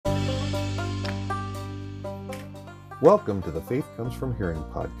Welcome to the Faith Comes From Hearing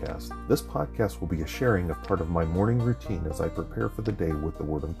podcast. This podcast will be a sharing of part of my morning routine as I prepare for the day with the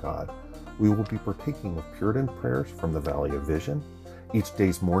Word of God. We will be partaking of Puritan prayers from the Valley of Vision, each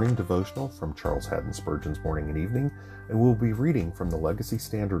day's morning devotional from Charles Haddon Spurgeon's Morning and Evening, and we'll be reading from the Legacy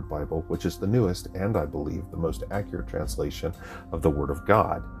Standard Bible, which is the newest and, I believe, the most accurate translation of the Word of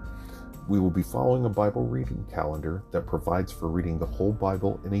God. We will be following a Bible reading calendar that provides for reading the whole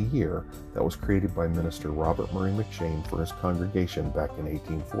Bible in a year that was created by Minister Robert Murray McShane for his congregation back in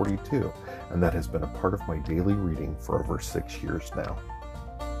 1842, and that has been a part of my daily reading for over 6 years now.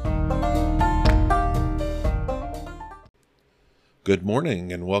 Good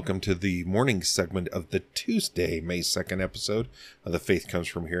morning, and welcome to the morning segment of the Tuesday, May 2nd episode of the Faith Comes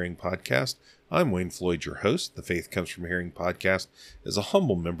From Hearing podcast. I'm Wayne Floyd, your host. The Faith Comes From Hearing podcast is a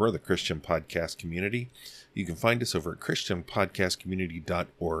humble member of the Christian podcast community. You can find us over at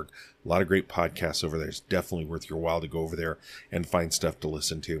christianpodcastcommunity.org. A lot of great podcasts over there. It's definitely worth your while to go over there and find stuff to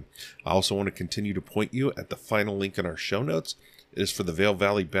listen to. I also want to continue to point you at the final link in our show notes. It is for the Vail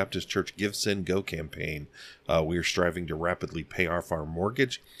Valley Baptist Church Give, Send, Go campaign. We are striving to rapidly pay off our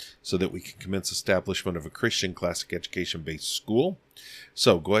mortgage so that we can commence establishment of a Christian classic education-based school.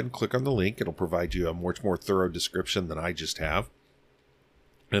 So go ahead and click on the link. It'll provide you a much more thorough description than I just have.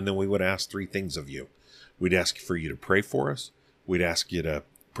 And then we would ask three things of you. We'd ask for you to pray for us. We'd ask you to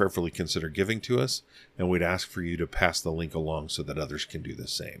prayerfully consider giving to us. And we'd ask for you to pass the link along so that others can do the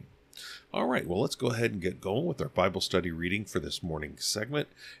same. All right, well, let's go ahead and get going with our Bible study reading for this morning segment.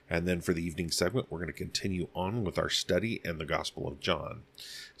 And then for the evening segment, we're going to continue on with our study in the Gospel of John.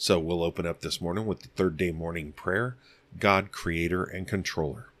 So we'll open up this morning with the third day morning prayer, God, Creator and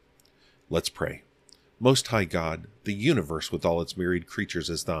Controller. Let's pray. Most High God, the universe with all its myriad creatures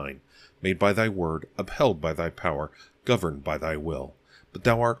is thine, made by thy word, upheld by thy power, governed by thy will. But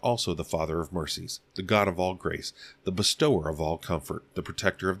thou art also the Father of mercies, the God of all grace, the bestower of all comfort, the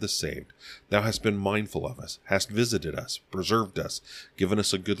protector of the saved. Thou hast been mindful of us, hast visited us, preserved us, given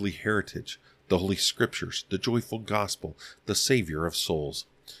us a goodly heritage, the holy scriptures, the joyful gospel, the Savior of souls.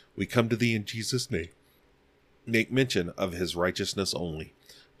 We come to thee in Jesus' name. Make mention of his righteousness only.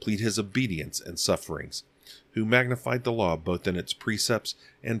 Plead his obedience and sufferings, who magnified the law both in its precepts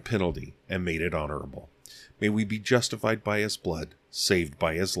and penalty, and made it honorable. May we be justified by his blood, saved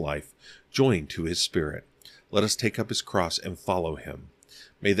by his life, joined to his spirit. Let us take up his cross and follow him.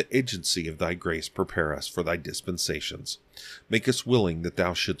 May the agency of thy grace prepare us for thy dispensations. Make us willing that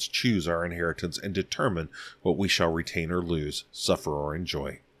thou shouldst choose our inheritance and determine what we shall retain or lose, suffer or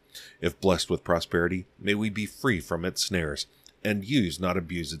enjoy. If blessed with prosperity, may we be free from its snares, and use, not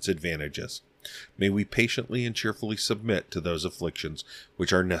abuse its advantages. May we patiently and cheerfully submit to those afflictions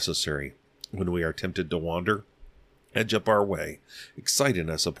which are necessary. When we are tempted to wander, edge up our way, excite in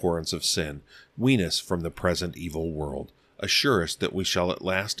us abhorrence of sin, wean us from the present evil world. Assure us that we shall at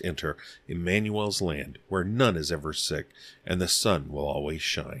last enter Emmanuel's land, where none is ever sick, and the sun will always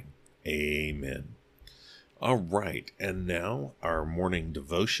shine. Amen. All right, and now our morning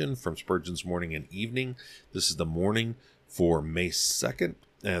devotion from Spurgeon's Morning and Evening. This is the morning for May 2nd,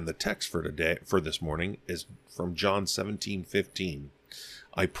 and the text for this morning is from John 17:15.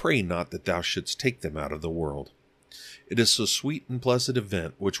 I pray not that thou shouldst take them out of the world. It is a sweet and blessed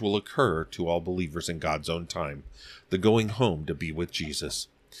event which will occur to all believers in God's own time, the going home to be with Jesus.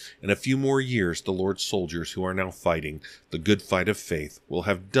 In a few more years, the Lord's soldiers who are now fighting the good fight of faith will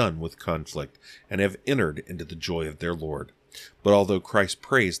have done with conflict and have entered into the joy of their Lord. But although Christ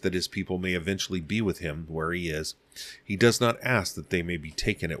prays that his people may eventually be with him where he is, he does not ask that they may be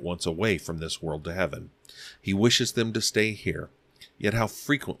taken at once away from this world to heaven. He wishes them to stay here. Yet how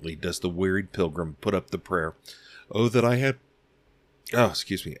frequently does the wearied pilgrim put up the prayer, Oh, that I had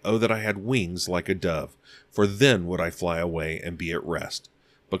wings like a dove, for then would I fly away and be at rest.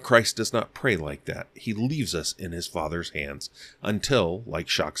 But Christ does not pray like that. He leaves us in his Father's hands, until, like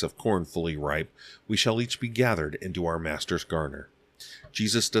shocks of corn fully ripe, we shall each be gathered into our Master's garner.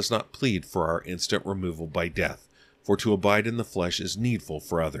 Jesus does not plead for our instant removal by death, for to abide in the flesh is needful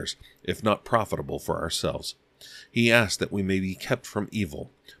for others, if not profitable for ourselves. He asks that we may be kept from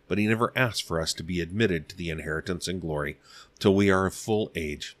evil, but he never asks for us to be admitted to the inheritance and glory till we are of full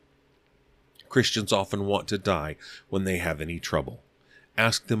age. Christians often want to die when they have any trouble.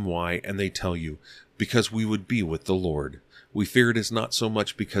 Ask them why, and they tell you, because we would be with the Lord. We fear it is not so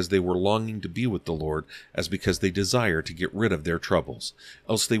much because they were longing to be with the Lord as because they desire to get rid of their troubles,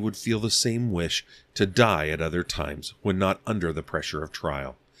 else they would feel the same wish to die at other times when not under the pressure of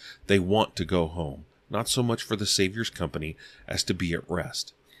trial. They want to go home, not so much for the Savior's company as to be at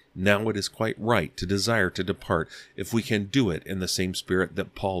rest. Now it is quite right to desire to depart if we can do it in the same spirit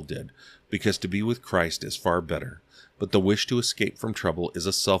that Paul did, because to be with Christ is far better. but the wish to escape from trouble is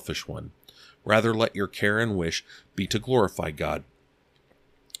a selfish one. Rather, let your care and wish be to glorify God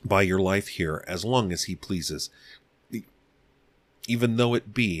by your life here as long as he pleases, even though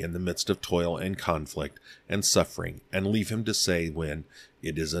it be in the midst of toil and conflict and suffering, and leave him to say when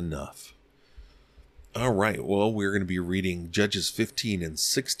it is enough. All right, well, we're going to be reading Judges 15 and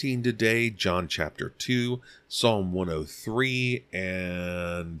 16 today, John chapter 2, Psalm 103,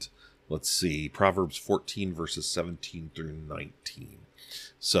 and let's see, Proverbs 14 verses 17 through 19.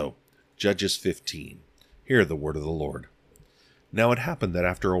 So, Judges 15. Hear the word of the Lord. Now it happened that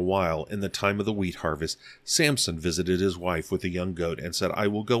after a while, in the time of the wheat harvest, Samson visited his wife with a young goat and said, I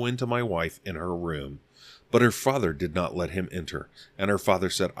will go into my wife in her room. But her father did not let him enter. And her father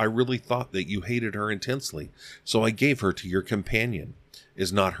said, I really thought that you hated her intensely, so I gave her to your companion.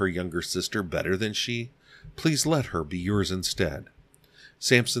 Is not her younger sister better than she? Please let her be yours instead.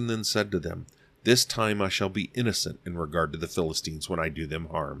 Samson then said to them, This time I shall be innocent in regard to the Philistines when I do them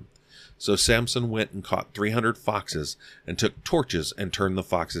harm. So Samson went and caught 300 foxes, and took torches and turned the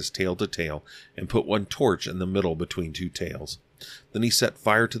foxes tail to tail, and put one torch in the middle between two tails. Then he set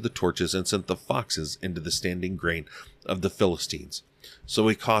fire to the torches and sent the foxes into the standing grain of the Philistines. So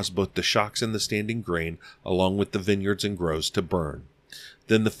he caused both the shocks and the standing grain, along with the vineyards and groves, to burn.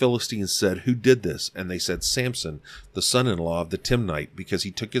 Then the Philistines said, Who did this? And they said, Samson, the son-in-law of the Timnite, because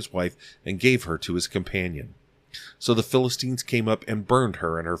he took his wife and gave her to his companion. So the Philistines came up and burned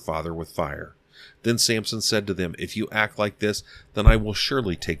her and her father with fire. Then Samson said to them, If you act like this, then I will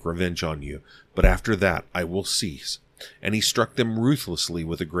surely take revenge on you, but after that I will cease. And he struck them ruthlessly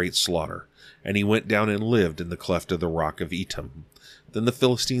with a great slaughter. And he went down and lived in the cleft of the rock of Etam. Then the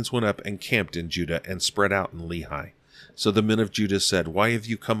Philistines went up and camped in Judah and spread out in Lehi. So the men of Judah said, Why have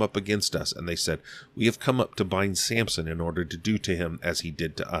you come up against us? And they said, We have come up to bind Samson in order to do to him as he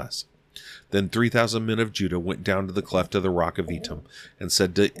did to us. Then 3,000 men of Judah went down to the cleft of the rock of Etam and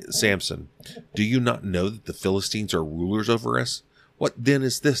said to Samson, Do you not know that the Philistines are rulers over us? What then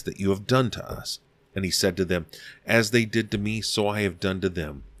is this that you have done to us? And he said to them, As they did to me, so I have done to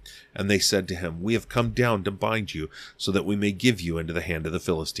them. And they said to him, We have come down to bind you, so that we may give you into the hand of the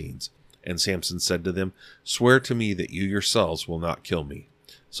Philistines. And Samson said to them, Swear to me that you yourselves will not kill me.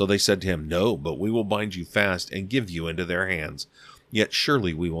 So they said to him, No, but we will bind you fast and give you into their hands. Yet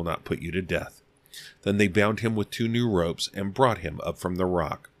surely we will not put you to death. Then they bound him with 2 new ropes and brought him up from the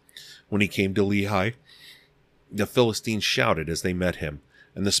rock. When he came to Lehi, the Philistines shouted as they met him,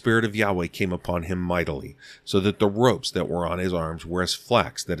 and the Spirit of Yahweh came upon him mightily, so that the ropes that were on his arms were as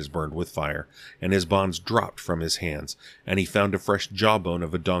flax that is burned with fire, and his bonds dropped from his hands. And he found a fresh jawbone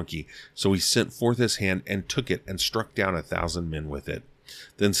of a donkey, so he sent forth his hand and took it and struck down 1,000 men with it.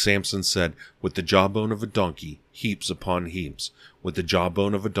 Then Samson said, With the jawbone of a donkey, heaps upon heaps. With the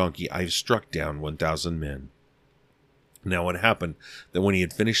jawbone of a donkey I have struck down 1,000 men. Now it happened that when he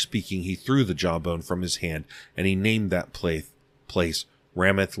had finished speaking, he threw the jawbone from his hand, and he named that place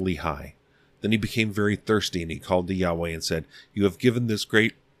Ramath Lehi. Then he became very thirsty, and he called to Yahweh and said, You have given this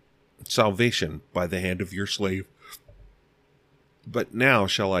great salvation by the hand of your slave. But now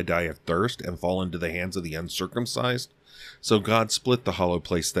shall I die of thirst and fall into the hands of the uncircumcised? So God split the hollow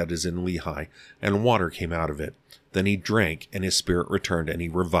place that is in Lehi, and water came out of it. Then he drank, and his spirit returned, and he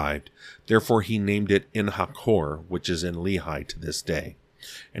revived. Therefore he named it En-Hakkor, which is in Lehi to this day.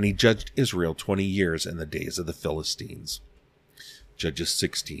 And he judged Israel 20 years in the days of the Philistines. Judges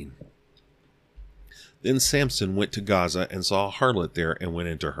 16. Then Samson went to Gaza and saw a harlot there and went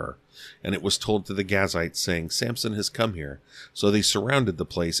into her. And it was told to the Gazites, saying, Samson has come here. So they surrounded the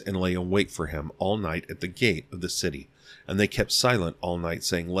place and lay in wait for him all night at the gate of the city. And they kept silent all night,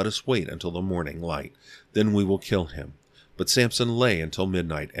 saying, Let us wait until the morning light. Then we will kill him. But Samson lay until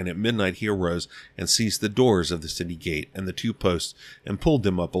midnight, and at midnight he arose and seized the doors of the city gate and the 2 posts, and pulled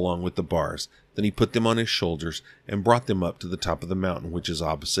them up along with the bars. Then he put them on his shoulders, and brought them up to the top of the mountain which is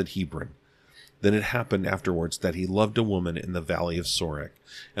opposite Hebron. Then it happened afterwards that he loved a woman in the valley of Sorek,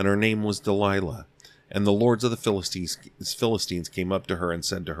 and her name was Delilah. And the lords of the Philistines came up to her and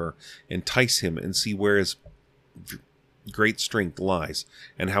said to her, Entice him and see where his great strength lies,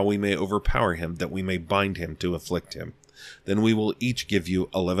 and how we may overpower him, that we may bind him to afflict him. Then we will each give you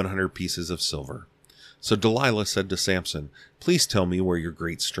 1,100 pieces of silver. So Delilah said to Samson, Please tell me where your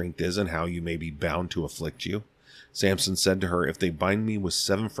great strength is, and how you may be bound to afflict you. Samson said to her, If they bind me with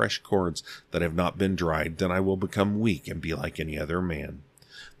 7 fresh cords that have not been dried, then I will become weak and be like any other man.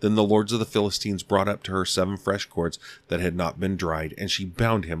 Then the lords of the Philistines brought up to her 7 fresh cords that had not been dried, and she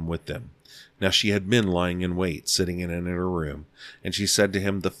bound him with them. Now she had men lying in wait, sitting in an inner room. And she said to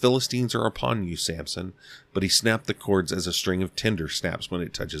him, The Philistines are upon you, Samson. But he snapped the cords as a string of tinder snaps when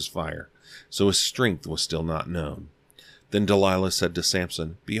it touches fire. So his strength was still not known. Then Delilah said to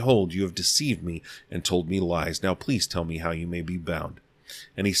Samson, "Behold, you have deceived me and told me lies. Now please tell me how you may be bound."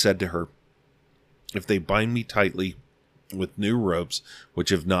 And he said to her, "If they bind me tightly with new ropes, which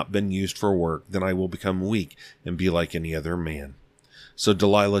have not been used for work, then I will become weak and be like any other man." So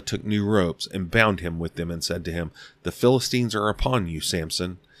Delilah took new ropes and bound him with them and said to him, "The Philistines are upon you,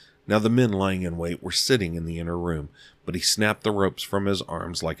 Samson." Now the men lying in wait were sitting in the inner room, but he snapped the ropes from his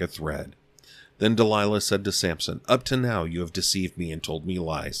arms like a thread. Then Delilah said to Samson, "Up to now you have deceived me and told me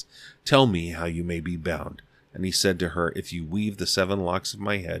lies. Tell me how you may be bound." And he said to her, "If you weave the 7 locks of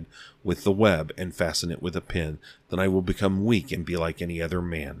my head with the web and fasten it with a pin, then I will become weak and be like any other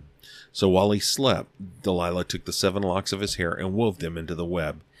man." So while he slept, Delilah took the 7 locks of his hair and wove them into the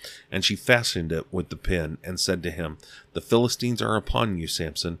web. And she fastened it with the pin and said to him, "The Philistines are upon you,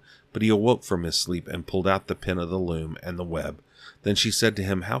 Samson." But he awoke from his sleep and pulled out the pin of the loom and the web. Then she said to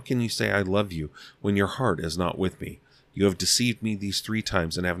him, "How can you say I love you when your heart is not with me? You have deceived me these 3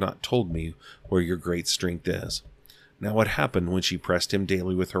 times and have not told me where your great strength is." Now it happened when she pressed him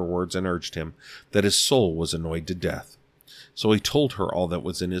daily with her words and urged him, that his soul was annoyed to death. So he told her all that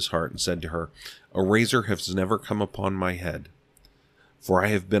was in his heart and said to her, "A razor has never come upon my head, for I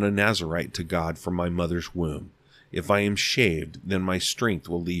have been a Nazirite to God from my mother's womb. If I am shaved, then my strength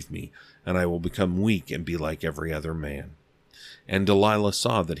will leave me, and I will become weak and be like every other man." And Delilah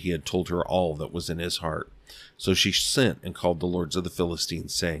saw that he had told her all that was in his heart. So she sent and called the lords of the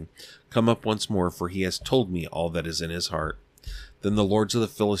Philistines, saying, "Come up once more, for he has told me all that is in his heart." Then the lords of the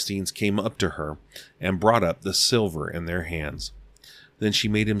Philistines came up to her, and brought up the silver in their hands. Then she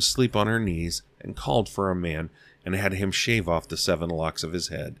made him sleep on her knees, and called for a man, and had him shave off the 7 locks of his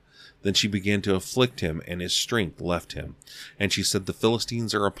head. Then she began to afflict him, and his strength left him. And she said, "The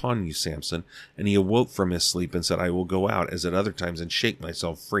Philistines are upon you, Samson." And he awoke from his sleep, and said, "I will go out as at other times, and shake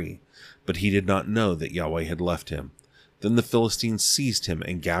myself free." But he did not know that Yahweh had left him. Then the Philistines seized him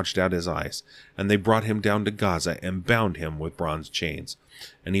and gouged out his eyes. And they brought him down to Gaza, and bound him with bronze chains.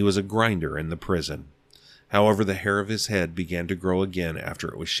 And he was a grinder in the prison. However, the hair of his head began to grow again after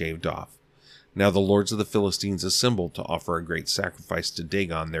it was shaved off. Now the lords of the Philistines assembled to offer a great sacrifice to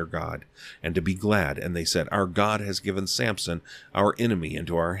Dagon their god, and to be glad. And they said, "Our God has given Samson, our enemy,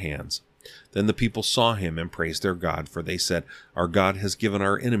 into our hands." Then the people saw him and praised their God, for they said, "Our God has given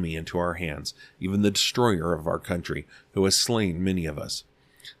our enemy into our hands, even the destroyer of our country, who has slain many of us."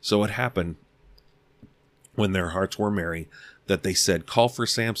 So it happened, when their hearts were merry, that they said, "Call for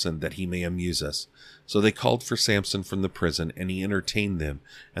Samson, that he may amuse us." So they called for Samson from the prison, and he entertained them,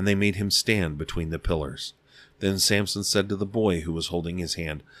 and they made him stand between the pillars. Then Samson said to the boy who was holding his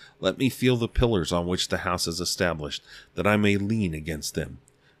hand, "Let me feel the pillars on which the house is established, that I may lean against them."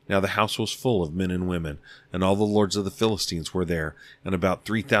 Now the house was full of men and women, and all the lords of the Philistines were there, and about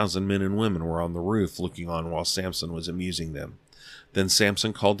 3,000 men and women were on the roof looking on while Samson was amusing them. Then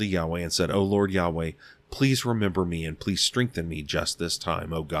Samson called to Yahweh and said, "O Lord Yahweh, please remember me, and please strengthen me just this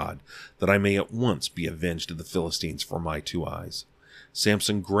time, O God, that I may at once be avenged of the Philistines for my 2 eyes."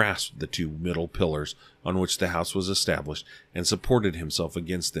 Samson grasped the 2 middle pillars on which the house was established, and supported himself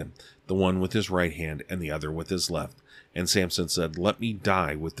against them, the one with his right hand and the other with his left. And Samson said, "Let me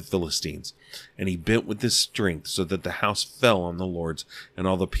die with the Philistines." And he bent with his strength, so that the house fell on the lords and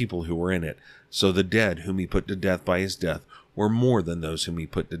all the people who were in it. So the dead whom he put to death by his death were more than those whom he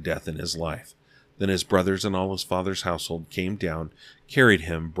put to death in his life. Then his brothers and all his father's household came down, carried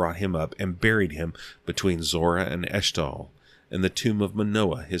him, brought him up, and buried him between Zorah and Eshtaol, in the tomb of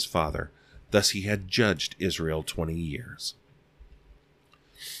Manoah his father. Thus he had judged Israel 20 years.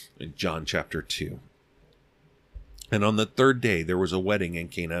 John chapter 2. And on the 3rd day there was a wedding in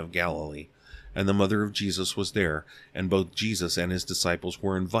Cana of Galilee, and the mother of Jesus was there, and both Jesus and his disciples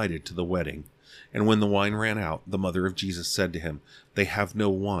were invited to the wedding. And when the wine ran out, the mother of Jesus said to him, "They have no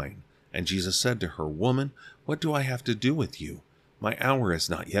wine." And Jesus said to her, "Woman, what do I have to do with you? My hour is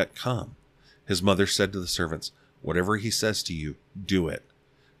not yet come." His mother said to the servants, "Whatever he says to you, do it."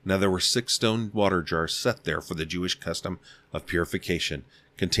 Now there were 6 stone water jars set there for the Jewish custom of purification,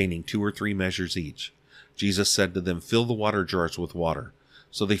 containing 2 or 3 measures each. Jesus said to them, "Fill the water jars with water."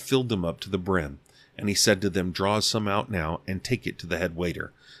 So they filled them up to the brim. And he said to them, "Draw some out now, and take it to the head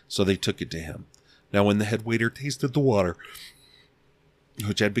waiter." So they took it to him. Now when the head waiter tasted the water,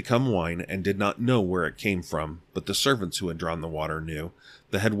 which had become wine, and did not know where it came from, but the servants who had drawn the water knew,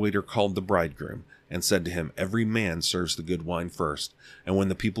 the head waiter called the bridegroom, and said to him, "Every man serves the good wine first, and when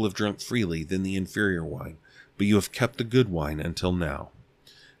the people have drunk freely, then the inferior wine. But you have kept the good wine until now."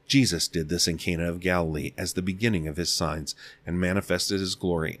 Jesus did this in Cana of Galilee as the beginning of his signs, and manifested his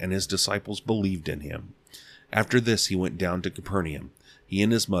glory, and his disciples believed in him. After this he went down to Capernaum. he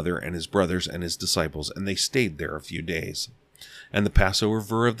and his mother and his brothers and his disciples, and they stayed there a few days. And the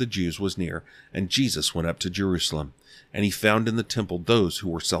Passover of the Jews was near, and Jesus went up to Jerusalem. And he found in the temple those who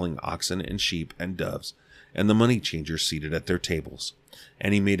were selling oxen and sheep and doves, and the money changers seated at their tables.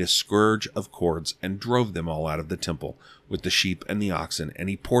 And he made a scourge of cords, and drove them all out of the temple, with the sheep and the oxen, and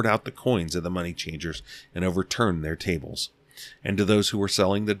he poured out the coins of the money changers, and overturned their tables. And to those who were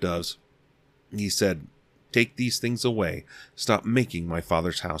selling the doves, he said, "Take these things away. Stop making my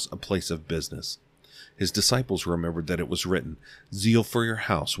Father's house a place of business." His disciples remembered that it was written, "Zeal for your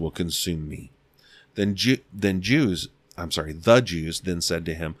house will consume me." The Jews then said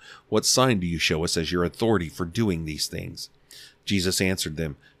to him, "What sign do you show us as your authority for doing these things?" Jesus answered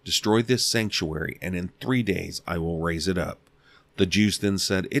them, "Destroy this sanctuary, and in 3 days I will raise it up." The Jews then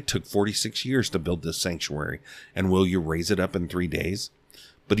said, "It took 46 years to build this sanctuary, and will you raise it up in 3 days?"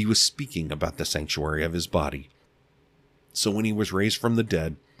 But he was speaking about the sanctuary of his body. So when he was raised from the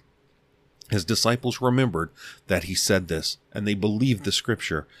dead, his disciples remembered that he said this, and they believed the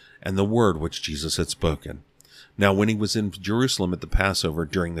scripture and the word which Jesus had spoken. Now when he was in Jerusalem at the Passover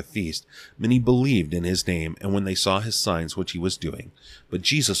during the feast, many believed in his name, and when they saw his signs which he was doing. But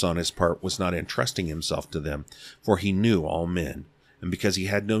Jesus on his part was not entrusting himself to them, for he knew all men, and because he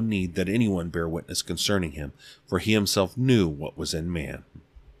had no need that anyone bear witness concerning him, for he himself knew what was in man.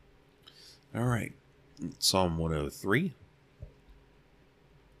 All right, Psalm 103.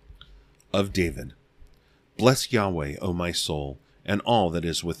 Of David. Bless Yahweh, O my soul, and all that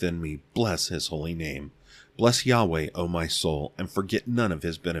is within me, bless his holy name. Bless Yahweh, O my soul, and forget none of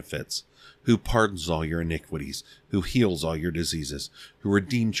his benefits, who pardons all your iniquities, who heals all your diseases, who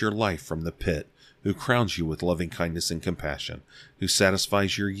redeems your life from the pit, who crowns you with loving kindness and compassion, who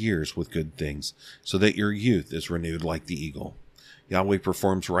satisfies your years with good things, so that your youth is renewed like the eagle. Yahweh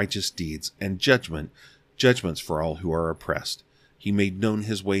performs righteous deeds and judgments for all who are oppressed. He made known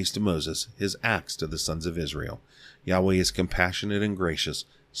his ways to Moses, his acts to the sons of Israel. Yahweh is compassionate and gracious,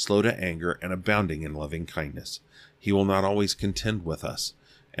 slow to anger, and abounding in loving kindness. He will not always contend with us,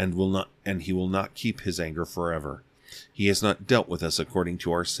 and he will not keep his anger forever. He has not dealt with us according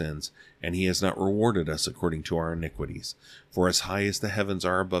to our sins, and he has not rewarded us according to our iniquities. For as high as the heavens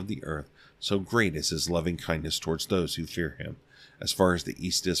are above the earth, so great is his loving kindness towards those who fear him. As far as the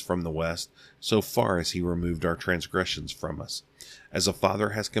east is from the west, so far has he removed our transgressions from us. As a father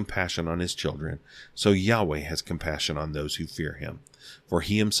has compassion on his children, so Yahweh has compassion on those who fear him. For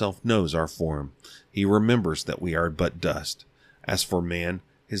he himself knows our form. He remembers that we are but dust. As for man,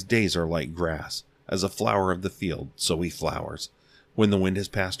 his days are like grass. As a flower of the field, so he flowers. When the wind has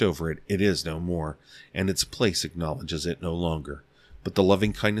passed over it, it is no more, and its place acknowledges it no longer. But the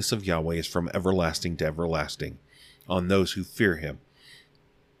loving kindness of Yahweh is from everlasting to everlasting on those who fear him,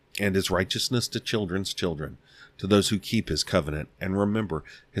 and his righteousness to children's children, to those who keep his covenant and remember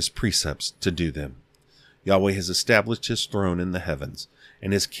his precepts to do them. Yahweh has established his throne in the heavens,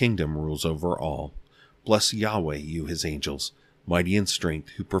 and his kingdom rules over all. Bless Yahweh, you his angels, mighty in strength,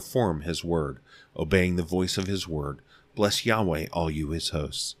 who perform his word, obeying the voice of his word. Bless Yahweh, all you his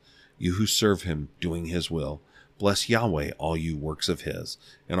hosts, you who serve him, doing his will. Bless Yahweh, all you works of his,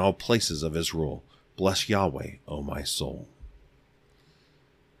 and all places of his rule. Bless Yahweh, O my soul.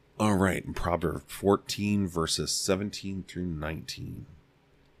 All right, in Proverbs 14, verses 17 through 19.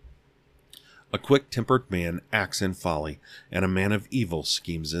 A quick-tempered man acts in folly, and a man of evil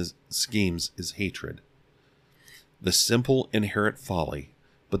schemes is hatred. The simple inherit folly,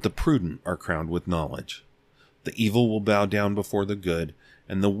 but the prudent are crowned with knowledge. The evil will bow down before the good,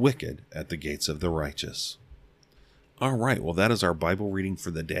 and the wicked at the gates of the righteous. All right, well, that is our Bible reading for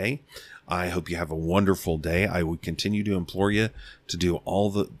the day. I hope you have a wonderful day. I would continue to implore you to do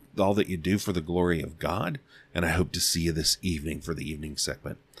all that you do for the glory of God, and I hope to see you this evening for the evening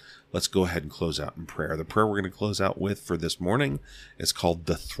segment. Let's go ahead and close out in prayer. The prayer we're going to close out with for this morning is called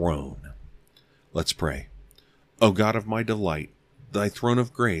The Throne. Let's pray. O God of my delight, thy throne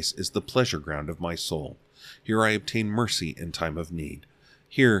of grace is the pleasure ground of my soul. Here I obtain mercy in time of need.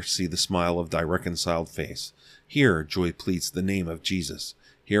 Here see the smile of thy reconciled face. Here joy pleads the name of Jesus.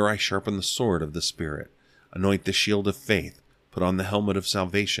 Here I sharpen the sword of the Spirit, anoint the shield of faith, put on the helmet of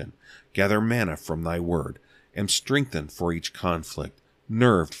salvation, gather manna from thy word, am strengthened for each conflict,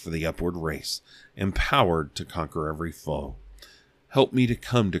 nerved for the upward race, empowered to conquer every foe. Help me to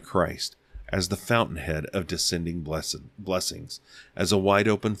come to Christ as the fountainhead of descending blessings, as a wide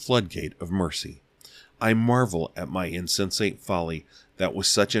open floodgate of mercy. I marvel at my insensate folly, that with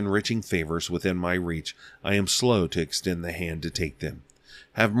such enriching favors within my reach, I am slow to extend the hand to take them.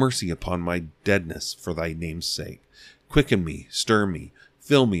 Have mercy upon my deadness for thy name's sake. Quicken me, stir me,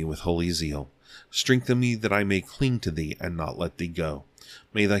 fill me with holy zeal. Strengthen me that I may cling to thee and not let thee go.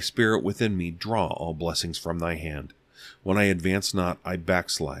 May thy spirit within me draw all blessings from thy hand. When I advance not, I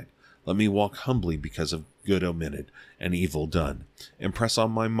backslide. Let me walk humbly because of good omitted and evil done. Impress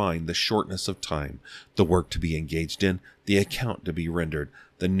on my mind the shortness of time, the work to be engaged in, the account to be rendered,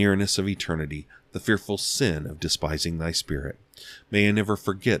 the nearness of eternity, the fearful sin of despising thy spirit. May I never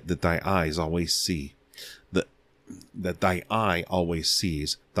forget that thy eyes always see, that thy eye always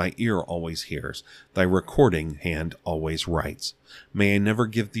sees, thy ear always hears, thy recording hand always writes. May I never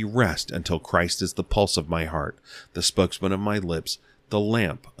give thee rest until Christ is the pulse of my heart, the spokesman of my lips, the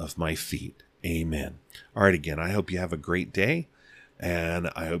lamp of my feet. Amen. All right, again, I hope you have a great day, and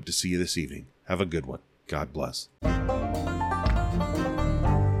I hope to see you this evening. Have a good one. God bless.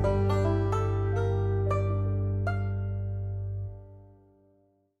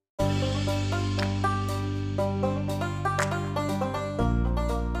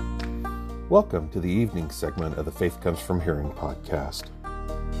 Welcome to the evening segment of the Faith Comes From Hearing podcast.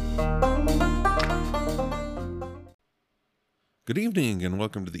 Good evening, and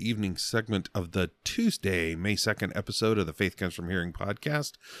welcome to the evening segment of the Tuesday, May 2nd episode of the Faith Comes From Hearing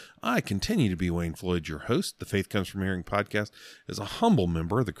podcast. I continue to be Wayne Floyd, your host. The Faith Comes From Hearing podcast is a humble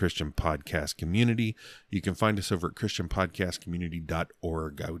member of the Christian podcast community. You can find us over at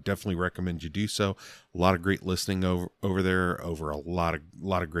christianpodcastcommunity.org. I would definitely recommend you do so. A lot of great listening over there, over a lot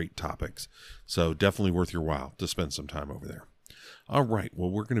of great topics. So definitely worth your while to spend some time over there. All right, well,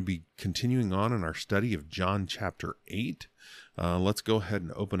 we're going to be continuing on in our study of John chapter 8. Let's go ahead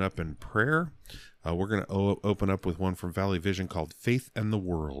and open up in prayer. We're going to open up with one from Valley Vision called Faith and the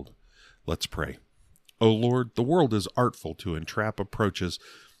World. Let's pray. O Lord, the world is artful to entrap, approaches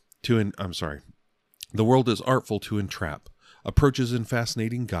in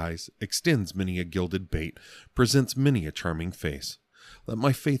fascinating guise, extends many a gilded bait, presents many a charming face. Let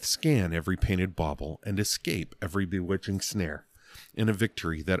my faith scan every painted bauble and escape every bewitching snare. In a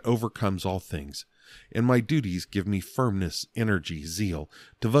victory that overcomes all things. In my duties give me firmness, energy, zeal,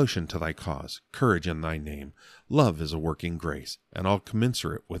 devotion to thy cause, courage in thy name. Love is a working grace, and all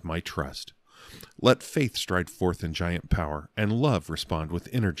commensurate with my trust. Let faith stride forth in giant power, and love respond with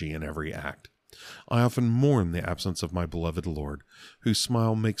energy in every act. I often mourn the absence of my beloved Lord, whose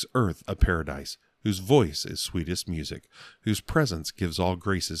smile makes earth a paradise, whose voice is sweetest music, whose presence gives all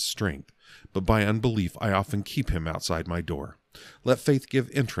graces strength, but by unbelief I often keep him outside my door. Let faith give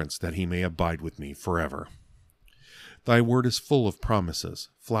entrance that he may abide with me forever. Thy word is full of promises,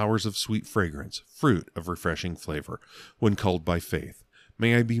 flowers of sweet fragrance, fruit of refreshing flavor, when culled by faith.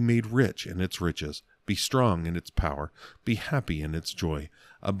 May I be made rich in its riches, be strong in its power, be happy in its joy,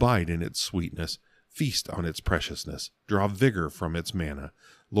 abide in its sweetness, feast on its preciousness, draw vigor from its manna.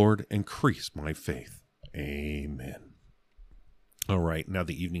 Lord, increase my faith. Amen. All right, now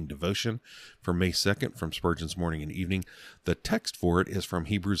the evening devotion for May 2nd from Spurgeon's Morning and Evening. The text for it is from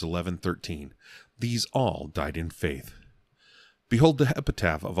Hebrews 11:13. These all died in faith. Behold the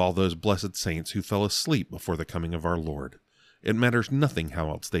epitaph of all those blessed saints who fell asleep before the coming of our Lord. It matters nothing how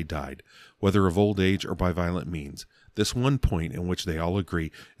else they died, whether of old age or by violent means. This one point in which they all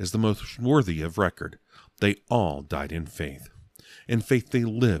agree is the most worthy of record. They all died in faith. In faith they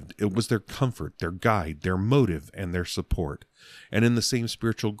lived. It was their comfort, their guide, their motive, and their support. And in the same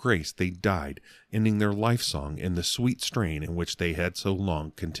spiritual grace they died, ending their life song in the sweet strain in which they had so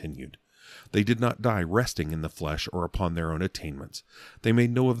long continued. They did not die resting in the flesh or upon their own attainments. They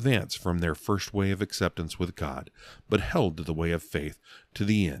made no advance from their first way of acceptance with God, but held to the way of faith to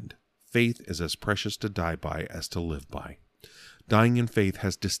the end. Faith is as precious to die by as to live by. Dying in faith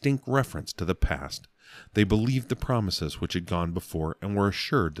has distinct reference to the past. They believed the promises which had gone before and were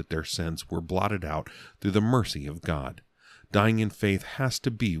assured that their sins were blotted out through the mercy of God. Dying in faith has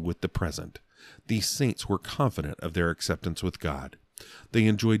to be with the present. These saints were confident of their acceptance with God. They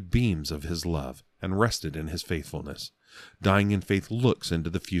enjoyed beams of his love and rested in his faithfulness. Dying in faith looks into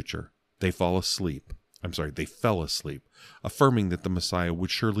the future. They fell asleep, affirming that the Messiah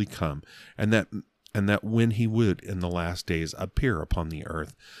would surely come, and that when he would in the last days appear upon the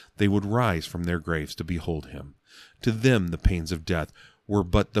earth, they would rise from their graves to behold him. To them the pains of death were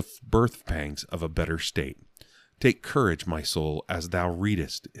but the birth pangs of a better state. Take courage, my soul, as thou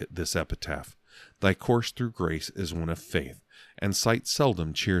readest this epitaph. Thy course through grace is one of faith, and sight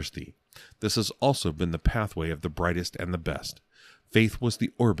seldom cheers thee. This has also been the pathway of the brightest and the best. Faith was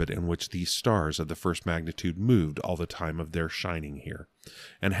the orbit in which these stars of the first magnitude moved all the time of their shining here.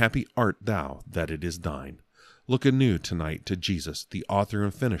 And happy art thou that it is thine. Look anew tonight to Jesus, the author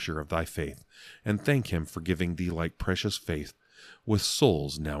and finisher of thy faith, and thank him for giving thee like precious faith with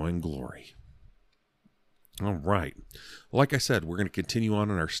souls now in glory. All right. Like I said, we're going to continue on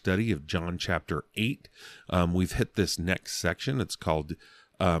in our study of John chapter 8. We've hit this next section. It's called,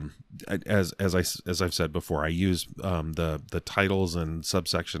 as I've said before, I use the titles and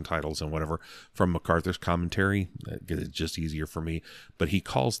subsection titles and whatever from MacArthur's commentary. It's just easier for me. But he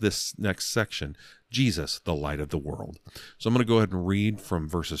calls this next section Jesus, the light of the world. So I'm going to go ahead and read from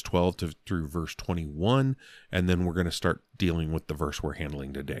verses 12 through verse 21, and then we're going to start dealing with the verse we're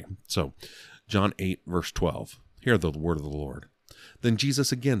handling today. So John 8, verse 12. Hear the word of the Lord. Then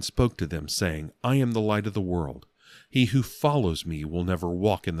Jesus again spoke to them, saying, I am the light of the world. He who follows me will never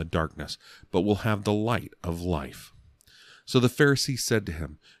walk in the darkness, but will have the light of life. So the Pharisees said to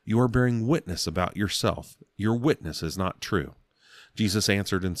him, You are bearing witness about yourself. Your witness is not true. Jesus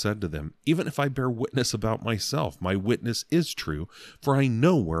answered and said to them, Even if I bear witness about myself, my witness is true, for I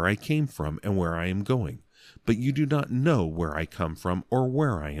know where I came from and where I am going. But you do not know where I come from or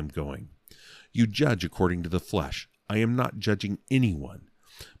where I am going. You judge according to the flesh. I am not judging anyone.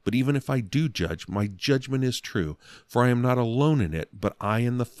 But even if I do judge, my judgment is true, for I am not alone in it, but I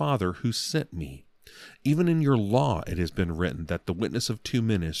and the Father who sent me. Even in your law it has been written that the witness of two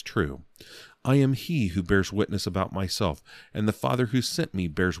men is true. I am he who bears witness about myself, and the Father who sent me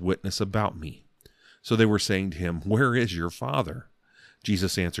bears witness about me. So they were saying to him, Where is your Father?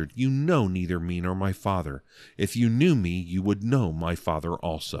 Jesus answered, You know neither me nor my Father. If you knew me, you would know my Father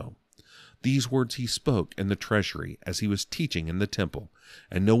also. These words he spoke in the treasury as he was teaching in the temple,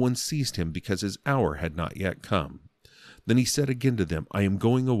 and no one seized him because his hour had not yet come. Then he said again to them, I am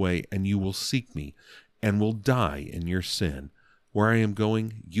going away, and you will seek me, and will die in your sin. Where I am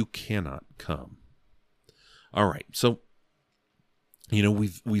going, you cannot come. All right, so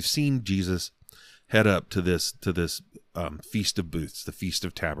we've seen Jesus head up to this Feast of Booths, the Feast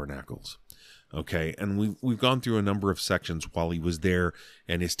of Tabernacles. Okay, and we've gone through a number of sections while he was there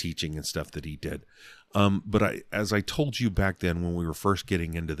and his teaching and stuff that he did. But as I told you back then when we were first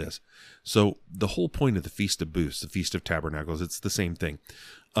getting into this, so the whole point of the Feast of Booths, the Feast of Tabernacles, it's the same thing.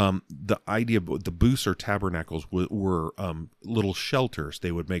 The idea of the booths or tabernacles were little shelters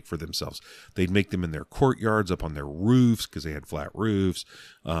they would make for themselves. They'd make them in their courtyards, up on their roofs, because they had flat roofs,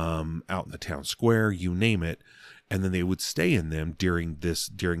 out in the town square, you name it. And then they would stay in them during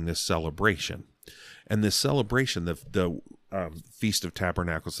this celebration. And this celebration, the Feast of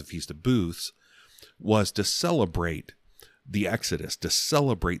Tabernacles, the Feast of Booths, was to celebrate the Exodus, to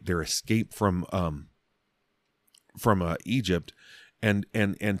celebrate their escape from Egypt, and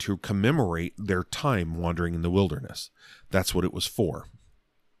to commemorate their time wandering in the wilderness. That's what it was for.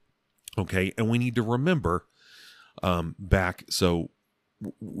 Okay, and we need to remember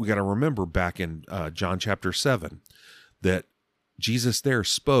we got to remember back in John chapter 7 that Jesus there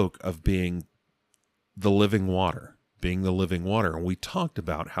spoke of being the living water. And we talked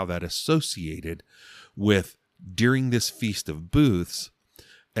about how that associated with, during this Feast of Booths,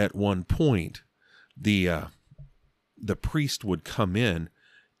 at one point, the priest would come in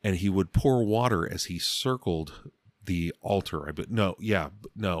and he would pour water as he circled the altar.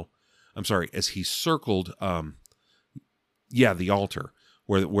 As he circled, the altar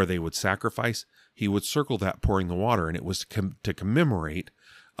where they would sacrifice. He would circle that, pouring the water, and it was to commemorate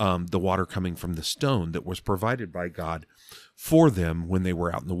the water coming from the stone that was provided by God for them when they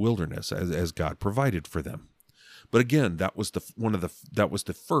were out in the wilderness, as God provided for them. But again, that was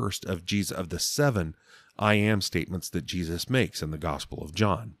the first of the 7 I am statements that Jesus makes in the Gospel of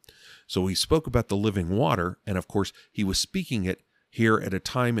John. So he spoke about the living water, and of course he was speaking it here at a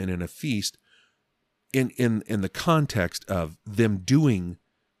time and in a feast in the context of them doing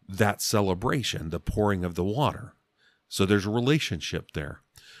that celebration, the pouring of the water. So there's a relationship there.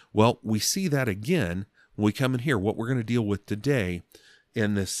 Well, we see that again when we come in here. What we're going to deal with today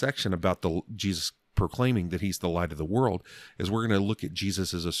in this section about Jesus proclaiming that he's the light of the world is we're going to look at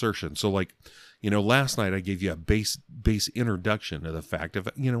Jesus's assertion. So last night I gave you a base introduction of the fact of,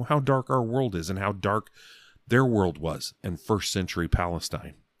 how dark our world is and how dark their world was in first century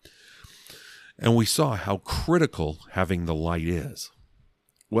Palestine. And we saw how critical having the light is.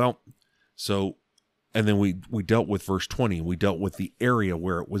 Well, and then we dealt with verse 20. We dealt with the area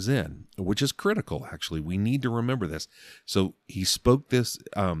where it was in, which is critical, actually. We need to remember this. So he spoke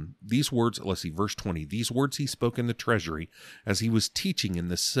these words, let's see, verse 20. These words he spoke in the treasury as he was teaching in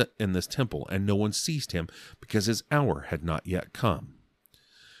this temple, and no one seized him because his hour had not yet come.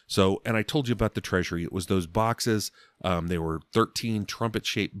 So, and I told you about the treasury. It was those boxes. They were 13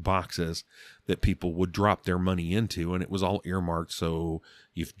 trumpet-shaped boxes that people would drop their money into, and it was all earmarked. So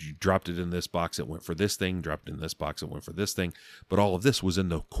if you dropped it in this box, it went for this thing. Dropped it in this box, it went for this thing. But all of this was in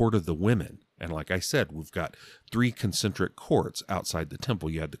the court of the women, And like I said, we've got 3 concentric courts outside the temple.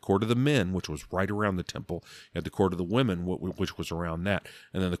 You had the court of the men, which was right around the temple. You had the court of the women, which was around that.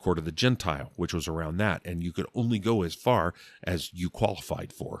 And then the court of the Gentile, which was around that. And you could only go as far as you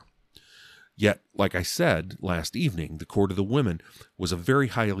qualified for. Yet, like I said last evening, the court of the women was a very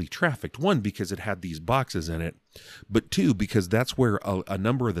highly trafficked one because it had these boxes in it, but 2, because that's where a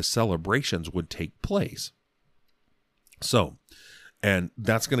number of the celebrations would take place. So, and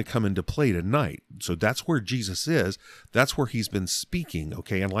that's going to come into play tonight. So that's where Jesus is. That's where he's been speaking,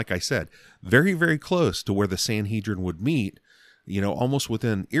 okay? And like I said, very, very close to where the Sanhedrin would meet, almost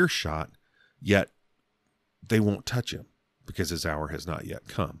within earshot, yet they won't touch him because his hour has not yet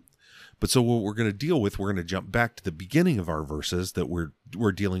come. But so what we're going to deal with, we're going to jump back to the beginning of our verses that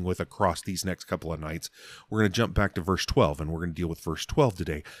we're dealing with across these next couple of nights. We're going to jump back to verse 12, and we're going to deal with verse 12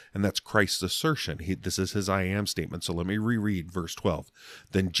 today, and that's Christ's assertion. This is his I am statement, so let me reread verse 12.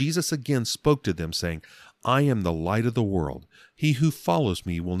 Then Jesus again spoke to them, saying, I am the light of the world. He who follows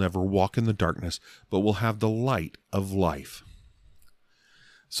me will never walk in the darkness, but will have the light of life.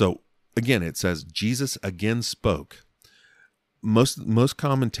 So, again, it says, Jesus again spoke. Most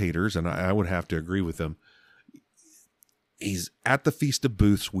commentators, and I would have to agree with them, he's at the Feast of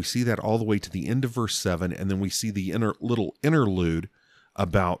Booths. We see that all the way to the end of verse 7, and then we see the little interlude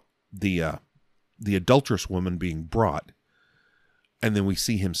about the adulterous woman being brought, and then we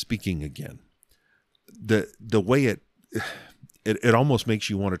see him speaking again. The way it almost makes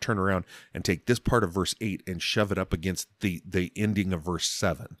you want to turn around and take this part of verse 8 and shove it up against the ending of verse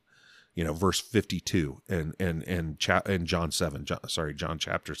 7. Verse 52 and John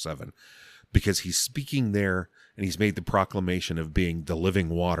chapter 7, because he's speaking there and he's made the proclamation of being the living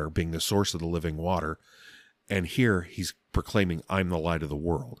water, being the source of the living water. And here he's proclaiming, I'm the light of the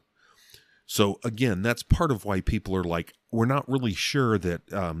world. So again, that's part of why people are like, we're not really sure that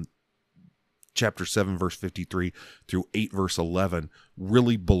chapter 7, verse 53 through 8, verse 11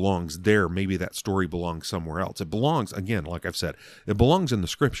 really belongs there. Maybe that story belongs somewhere else. It belongs, again, like I've said, it belongs in the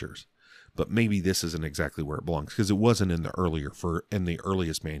scriptures. But maybe this isn't exactly where it belongs because it wasn't in the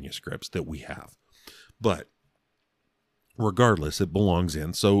earliest manuscripts that we have. But regardless, it belongs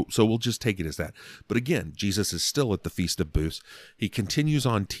in. So we'll just take it as that. But again, Jesus is still at the Feast of Booths. He continues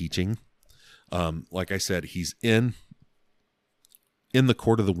on teaching. Like I said, he's in the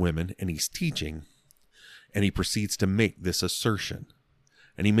court of the women and he's teaching, and he proceeds to make this assertion.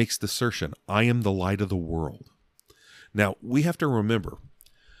 And he makes the assertion, I am the light of the world. Now, we have to remember,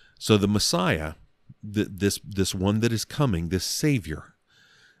 so the Messiah, this one that is coming, this Savior,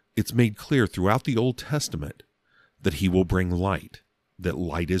 it's made clear throughout the Old Testament that he will bring light, that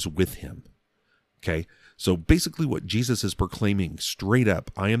light is with him. Okay? So basically what Jesus is proclaiming straight up,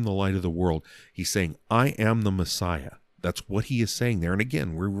 I am the light of the world, he's saying, I am the Messiah. That's what he is saying there. And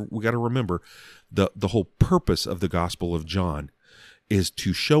again, we got to remember the whole purpose of the Gospel of John is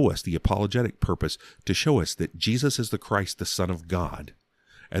to show us, the apologetic purpose, to show us that Jesus is the Christ, the Son of God.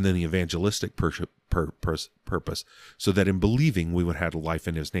 And then the evangelistic purpose, so that in believing we would have life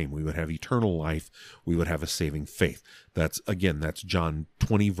in his name. We would have eternal life. We would have a saving faith. That's John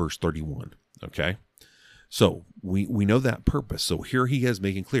 20, verse 31. Okay? So we know that purpose. So here he is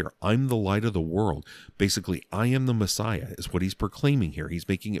making clear, I'm the light of the world. Basically, I am the Messiah is what he's proclaiming here. He's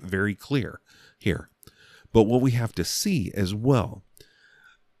making it very clear here. But what we have to see as well,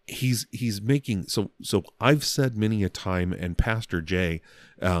 he's making, so I've said many a time, and Pastor Jay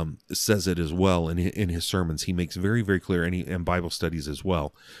says it as well in his sermons. He makes very, very clear, and Bible studies as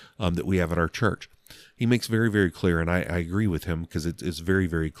well, that we have at our church. He makes very, very clear, and I agree with him because it's very,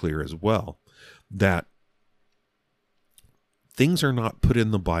 very clear as well, that things are not put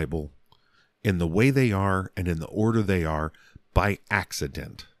in the Bible in the way they are and in the order they are by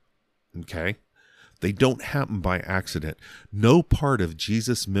accident. Okay? They don't happen by accident. No part of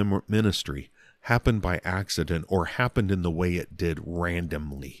Jesus' ministry happened by accident or happened in the way it did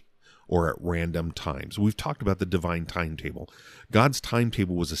randomly or at random times. We've talked about the divine timetable. God's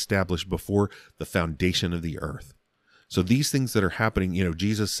timetable was established before the foundation of the earth. So these things that are happening,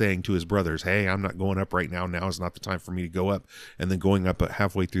 Jesus saying to his brothers, hey, I'm not going up right now. Now is not the time for me to go up. And then going up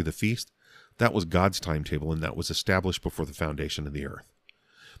halfway through the feast, that was God's timetable, and that was established before the foundation of the earth.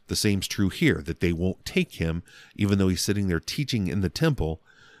 The same's true here, that they won't take him, even though he's sitting there teaching in the temple,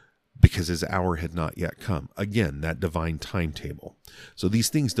 because his hour had not yet come. Again, that divine timetable. So these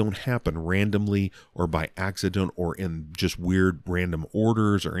things don't happen randomly or by accident or in just weird random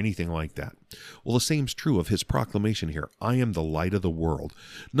orders or anything like that. Well, the same's true of his proclamation here. I am the light of the world.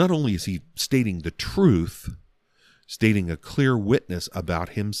 Not only is he stating the truth, stating a clear witness about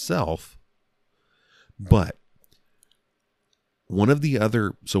himself, but one of the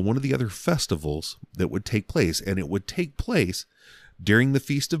other festivals that would take place, and it would take place during the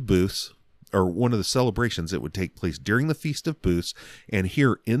Feast of Booths, or one of the celebrations that would take place during the Feast of Booths, and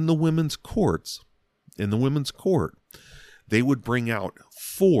here in the women's court, they would bring out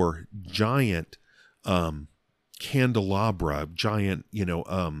 4 giant candelabra,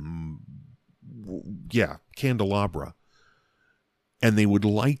 candelabra, and they would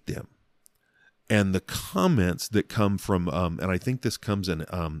light them. And the comments that come from, and I think this comes in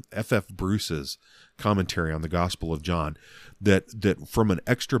F.F. Bruce's commentary on the Gospel of John, that from an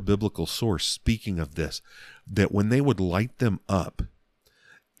extra biblical source, speaking of this, that when they would light them up,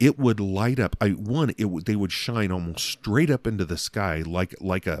 it would light up. They would shine almost straight up into the sky, like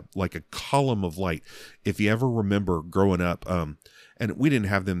a column of light. If you ever remember growing up, and we didn't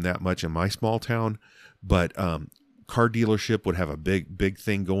have them that much in my small town, but car dealership would have a big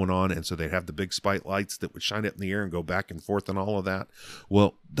thing going on, and so they'd have the big spotlights that would shine up in the air and go back and forth and all of that.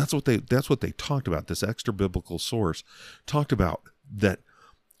 Well, that's what they talked about. This extra biblical source talked about that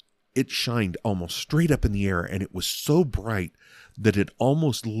it shined almost straight up in the air, and it was so bright that it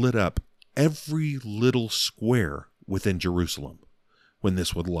almost lit up every little square within Jerusalem when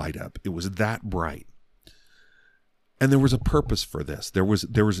this would light up. It was that bright. And there was a purpose for this. There was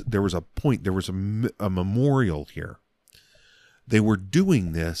a point. There was a memorial here. They were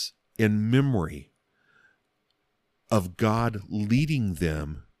doing this in memory of God leading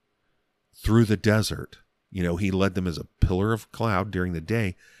them through the desert. He led them as a pillar of cloud during the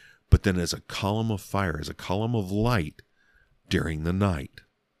day, but then as a column of fire, as a column of light during the night.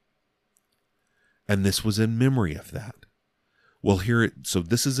 And this was in memory of that. Well, so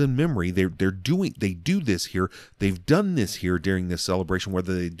this is in memory. They do this here. They've done this here during this celebration,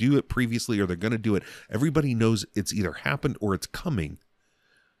 whether they do it previously or they're going to do it. Everybody knows it's either happened or it's coming.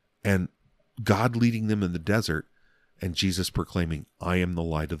 And God leading them in the desert, and Jesus proclaiming, I am the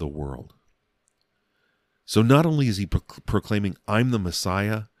light of the world. So not only is he proclaiming, I'm the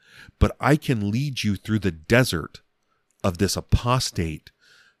Messiah, but I can lead you through the desert of this apostate,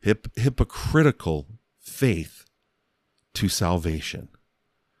 hypocritical faith to salvation,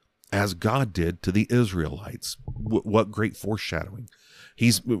 as God did to the Israelites. What great foreshadowing!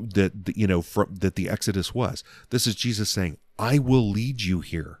 That the Exodus was. This is Jesus saying, "I will lead you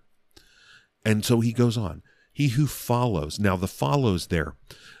here," and so he goes on. He who follows. Now the follows there,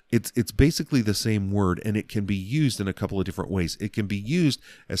 it's basically the same word, and it can be used in a couple of different ways. It can be used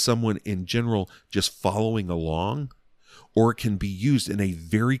as someone in general just following along, or it can be used in a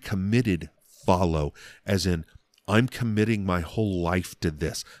very committed follow, as in, I'm committing my whole life to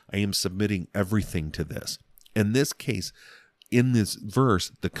this. I am submitting everything to this. In this case, in this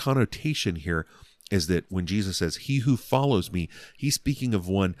verse, the connotation here is that when Jesus says, he who follows me, he's speaking of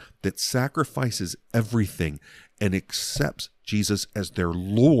one that sacrifices everything and accepts Jesus as their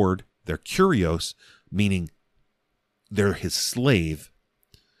Lord, their kurios, meaning they're his slave,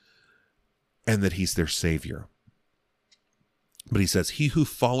 and that he's their Savior. But he says, he who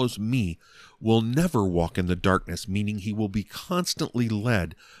follows me will never walk in the darkness, meaning he will be constantly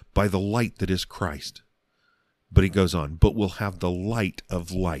led by the light that is Christ. But he goes on, but will have the light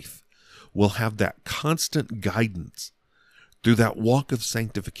of life. Will have that constant guidance through that walk of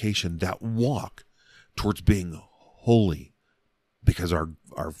sanctification, that walk towards being holy, because our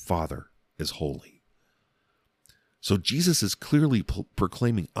Father is holy. So Jesus is clearly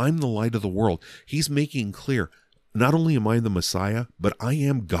proclaiming, I'm the light of the world. He's making clear, not only am I the Messiah, but I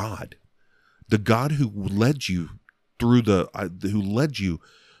am God. The God who led you through the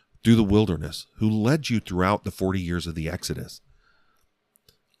wilderness, who led you throughout the 40 years of the Exodus.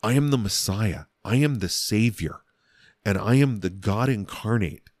 I am the Messiah. I am the Savior, and I am the God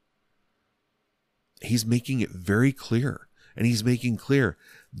incarnate. He's making it very clear, and he's making clear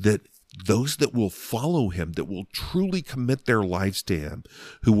that those that will follow him, that will truly commit their lives to him,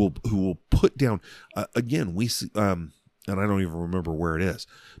 who will put down, again, we see, and I don't even remember where it is,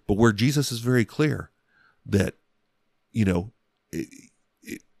 but where Jesus is very clear that, you're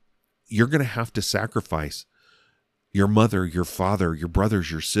going to have to sacrifice your mother, your father, your brothers,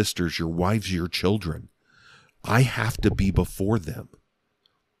 your sisters, your wives, your children. I have to be before them.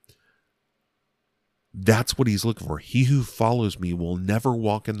 That's what he's looking for. He who follows me will never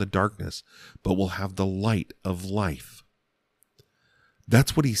walk in the darkness, but will have the light of life.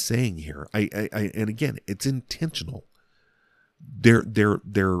 That's what he's saying here. And again, it's intentional. Their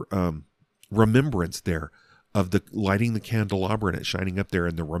remembrance there of the lighting the candelabra and it shining up there,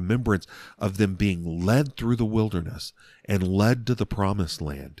 and the remembrance of them being led through the wilderness and led to the promised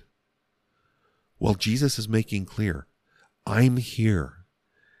land. Well, Jesus is making clear, I'm here,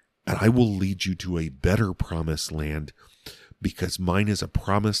 and I will lead you to a better promised land, because mine is a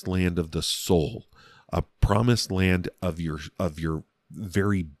promised land of the soul, a promised land of your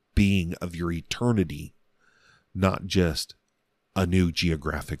very being, of your eternity, not just a new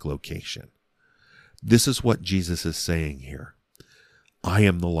geographic location. This is what Jesus is saying here. I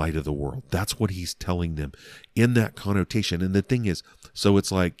am the light of the world. That's what he's telling them in that connotation. And the thing is, so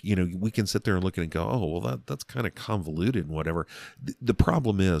it's like, we can sit there and look at it and go, oh, well, that's kind of convoluted and whatever. The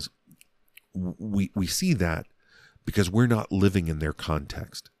problem is we see that because we're not living in their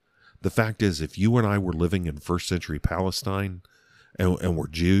context. The fact is, if you and I were living in first century Palestine and we're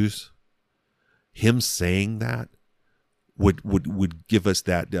Jews, him saying that would give us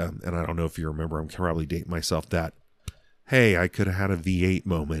that, and I don't know if you remember, I'm probably dating myself, that, hey, I could have had a V8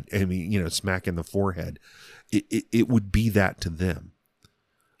 moment. I mean, smack in the forehead. It would be that to them.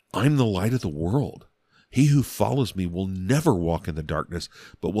 I'm the light of the world. He who follows me will never walk in the darkness,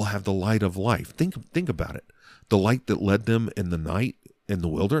 but will have the light of life. Think about it. The light that led them in the night in the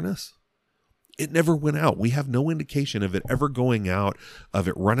wilderness, it never went out. We have no indication of it ever going out, of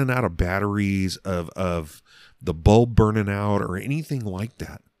it running out of batteries, of the bulb burning out, or anything like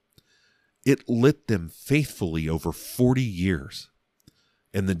that. It lit them faithfully over 40 years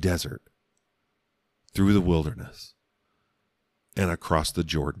in the desert, through the wilderness, and across the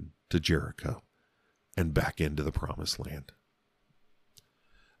Jordan to Jericho, and back into the promised land.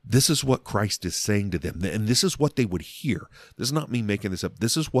 This is what Christ is saying to them, and this is what they would hear. This is not me making this up.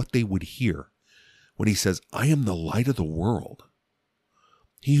 This is what they would hear when he says, I am the light of the world.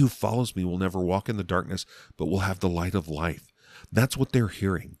 He who follows me will never walk in the darkness, but will have the light of life. That's what they're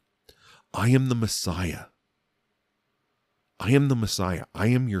hearing. I am the Messiah. I am the Messiah. I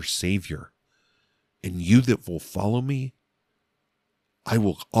am your Savior. And you that will follow me, I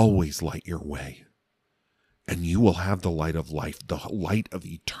will always light your way. And you will have the light of life, the light of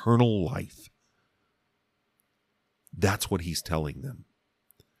eternal life. That's what he's telling them.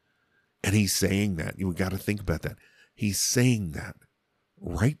 And he's saying that. You've got to think about that. He's saying that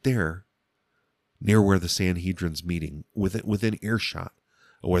right there near where the Sanhedrin's meeting, within earshot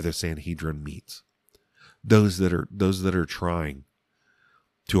of where the Sanhedrin meets. Those that are trying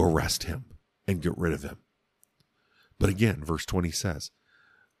to arrest him and get rid of him. But again, verse 20 says,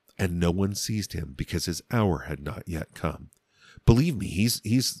 and no one seized him because his hour had not yet come. Believe me,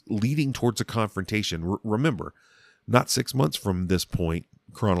 he's leading towards a confrontation. Remember, not 6 months from this point,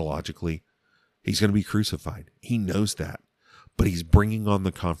 chronologically, he's going to be crucified. He knows that, but he's bringing on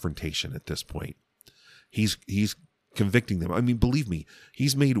the confrontation at this point. He's convicting them. I mean, believe me,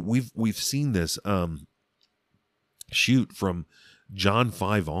 we've seen this shoot from John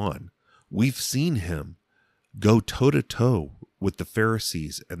 5 on. We've seen him go toe to toe with the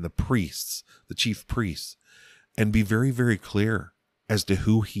Pharisees and the priests, the chief priests, and be very, very clear as to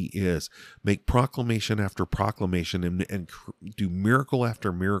who he is. Make proclamation after proclamation and do miracle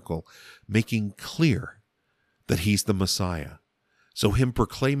after miracle, making clear that he's the Messiah. So him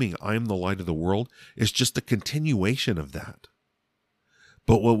proclaiming, I am the light of the world, is just a continuation of that.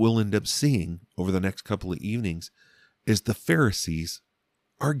 But what we'll end up seeing over the next couple of evenings is the Pharisees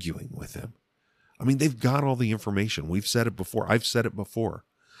arguing with him. I mean, they've got all the information. We've said it before. I've said it before.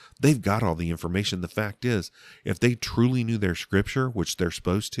 They've got all the information. The fact is, if they truly knew their scripture, which they're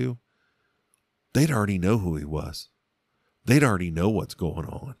supposed to, they'd already know who he was. They'd already know what's going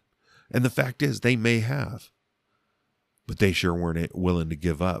on. And the fact is, they may have. But they sure weren't willing to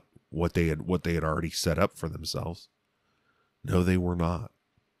give up what they had already set up for themselves. No, they were not.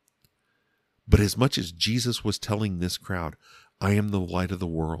 But as much as Jesus was telling this crowd, I am the light of the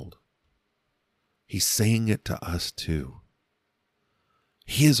world, he's saying it to us too.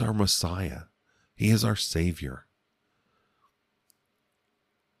 He is our Messiah. He is our Savior.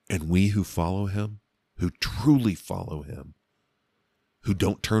 And we who follow him, who truly follow him, who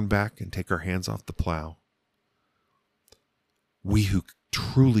don't turn back and take our hands off the plow, we who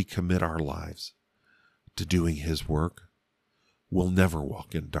truly commit our lives to doing his work will never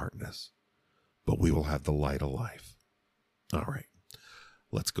walk in darkness, but we will have the light of life. All right,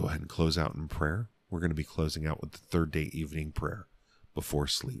 let's go ahead and close out in prayer. We're going to be closing out with the third day evening prayer before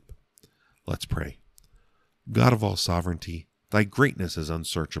sleep. Let's pray. God of all sovereignty, thy greatness is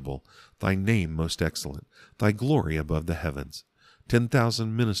unsearchable, thy name most excellent, thy glory above the heavens.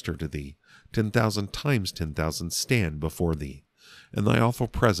 10,000 minister to thee, 10,000 times 10,000 stand before thee. In thy awful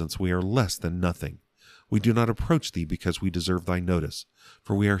presence we are less than nothing. We do not approach thee because we deserve thy notice,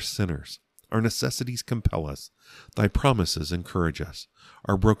 for we are sinners. Our necessities compel us. Thy promises encourage us.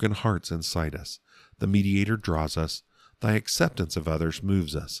 Our broken hearts incite us. The mediator draws us. Thy acceptance of others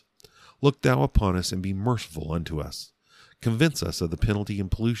moves us. Look thou upon us and be merciful unto us. Convince us of the penalty and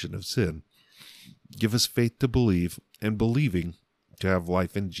pollution of sin, Give us faith to believe, and believing to have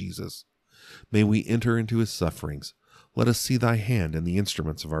life in Jesus. May we enter into his sufferings. Let us see thy hand in the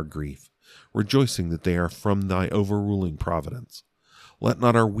instruments of our grief, rejoicing that they are from thy overruling providence. Let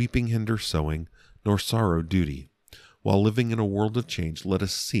not our weeping hinder sowing, nor sorrow duty. While living in a world of change, let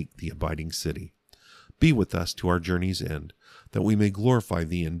us seek the abiding city. Be with us to our journey's end, that we may glorify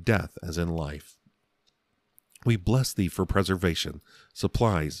thee in death as in life. We bless thee for preservation,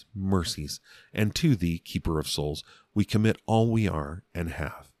 supplies, mercies, and to thee, keeper of souls, we commit all we are and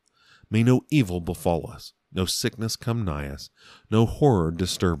have. May no evil befall us, no sickness come nigh us, no horror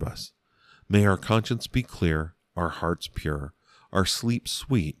disturb us. May our conscience be clear, our hearts pure, our sleep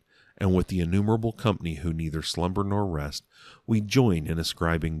sweet, and with the innumerable company who neither slumber nor rest, we join in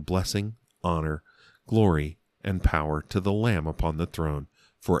ascribing blessing, honor, glory, and power to the Lamb upon the throne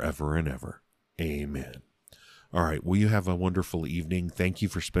forever and ever. Amen. All right, well, you have a wonderful evening. Thank you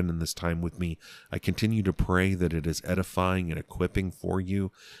for spending this time with me. I continue to pray that it is edifying and equipping for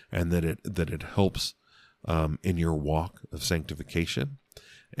you, and that it helps in your walk of sanctification.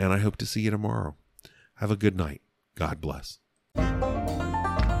 And I hope to see you tomorrow. Have a good night. God bless.